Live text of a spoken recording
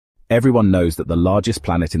Everyone knows that the largest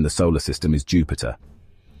planet in the solar system is Jupiter.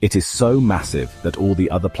 It is so massive that all the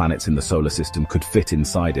other planets in the solar system could fit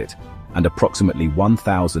inside it, and approximately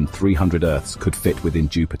 1,300 Earths could fit within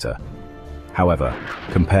Jupiter. However,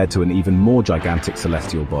 compared to an even more gigantic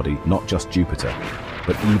celestial body, not just Jupiter,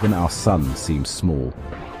 but even our Sun seems small.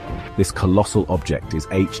 This colossal object is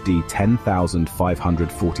HD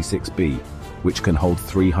 10,546b, which can hold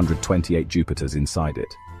 328 Jupiters inside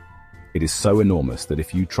it. It is so enormous that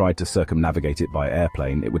if you tried to circumnavigate it by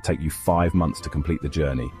airplane, it would take you 5 months to complete the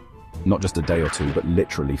journey. Not just a day or two, but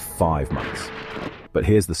literally 5 months. But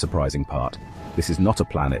here's the surprising part. This is not a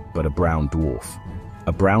planet, but a brown dwarf.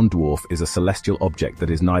 A brown dwarf is a celestial object that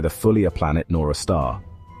is neither fully a planet nor a star.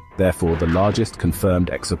 Therefore, the largest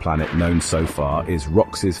confirmed exoplanet known so far is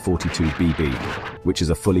ROXs 42Bb, which is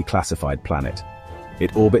a fully classified planet.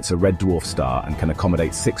 It orbits a red dwarf star and can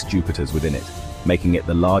accommodate 6 Jupiters within it, making it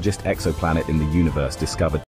the largest exoplanet in the universe discovered.